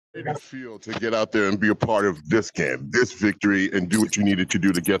How did it feel to get out there and be a part of this game, this victory, and do what you needed to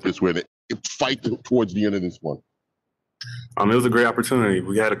do to get this win? Fight towards the end of this one. It was a great opportunity.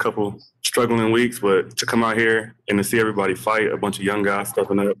 We had a couple struggling weeks, but to come out here and to see everybody fight, a bunch of young guys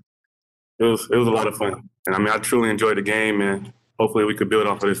stepping up, it was a lot of fun. And I truly enjoyed the game, and hopefully we could build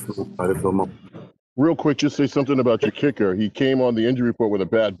off of this moment. Real quick, just say something about your kicker. He came on the injury report with a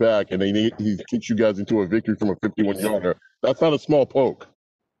bad back, and he kicked you guys into a victory from a 51-yarder. That's not a small poke.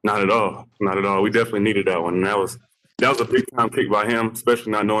 Not at all. Not at all. We definitely needed that one. And that was a big time kick by him,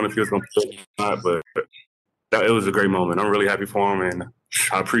 especially not knowing if he was going to play or not. But it was a great moment. I'm really happy for him, and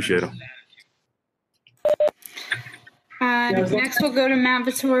I appreciate him. Next, we'll go to Matt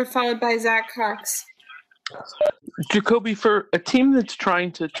Vitor, followed by Zach Cox. Jacoby, for a team that's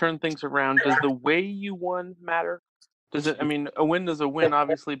trying to turn things around, does the way you won matter? Does it? I mean, a win is a win,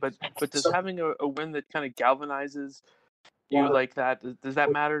 obviously, but does having a win that kind of galvanizes you like that, does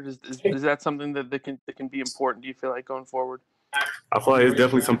that matter? Is that something that can be important, do you feel like, going forward? I feel like it's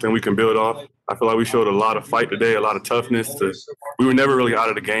definitely something we can build off. I feel like we showed a lot of fight today, a lot of toughness. We were never really out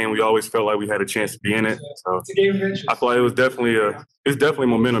of the game. We always felt like we had a chance to be in it. So I feel like it was definitely a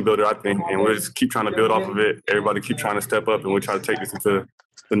momentum builder, I think, and we'll just keep trying to build off of it. Everybody keep trying to step up, and we'll try to take this into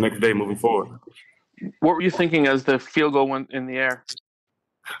the next day moving forward. What were you thinking as the field goal went in the air?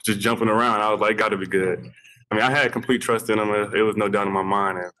 Just jumping around. I was like, got to be good. I had complete trust in him. It was no doubt in my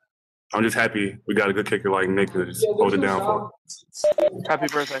mind. And I'm just happy we got a good kicker like Nick to just hold it down for us. Happy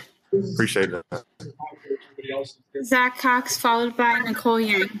birthday. Appreciate that. Zach Cox, followed by Nicole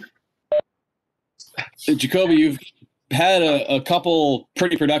Yang. Jacoby, you've had a couple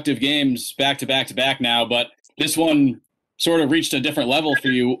pretty productive games back to back now, but this one sort of reached a different level for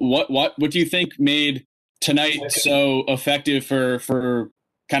you. What do you think made tonight so effective for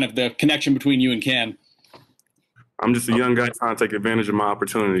kind of the connection between you and Cam? I'm just a young guy trying to take advantage of my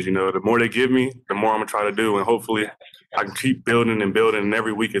opportunities. The more they give me, the more I'm going to try to do. And hopefully I can keep building and building, and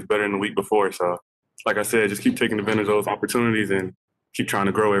every week is better than the week before. So, like I said, just keep taking advantage of those opportunities and keep trying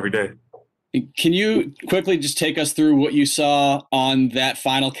to grow every day. Can you quickly just take us through what you saw on that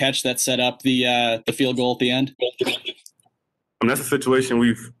final catch that set up the field goal at the end? That's a situation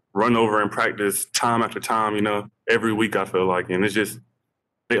we've run over in practice time after time, every week I feel like. And it's just –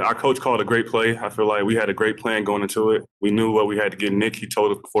 our coach called a great play. I feel like we had a great plan going into it. We knew what we had to get Nick. He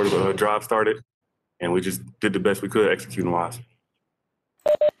told us before the drive started, and we just did the best we could executing-wise.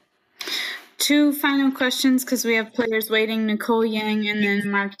 Two final questions because we have players waiting, Nicole Yang and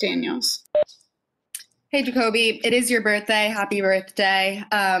then Mark Daniels. Hey, Jacoby. It is your birthday. Happy birthday.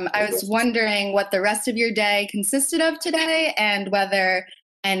 I was wondering what the rest of your day consisted of today and whether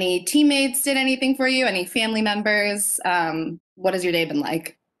any teammates did anything for you, any family members. What has your day been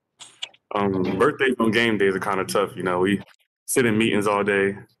like? Birthdays on game days are kind of tough. We sit in meetings all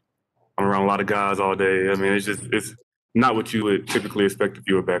day. I'm around a lot of guys all day. It's not what you would typically expect if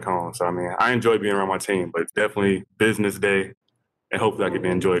you were back home. So, I enjoy being around my team, but definitely business day, and hopefully I get to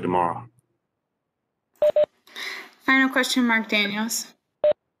enjoy it tomorrow. Final question, Mark Daniels.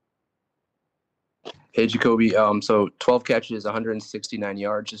 Hey, Jacoby. So 12 catches, 169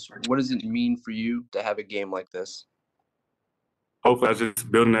 yards. Just what does it mean for you to have a game like this? Hopefully, I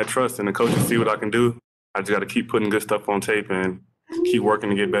just building that trust, and the coaches see what I can do. I just got to keep putting good stuff on tape and keep working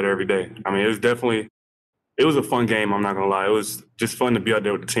to get better every day. It was a fun game. I'm not gonna lie. It was just fun to be out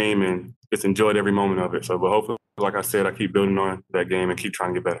there with the team and just enjoyed every moment of it. So, but hopefully, like I said, I keep building on that game and keep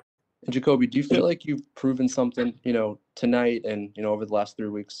trying to get better. And Jacoby, do you feel like you've proven something, tonight and over the last 3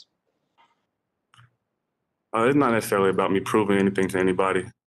 weeks? It's not necessarily about me proving anything to anybody.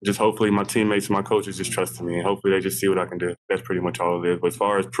 Just hopefully my teammates and my coaches just trust me, and hopefully they just see what I can do. That's pretty much all it is. But as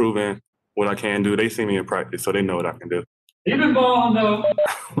far as proving what I can do, they see me in practice, so they know what I can do.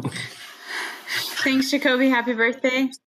 Thanks, Jacoby. Happy birthday.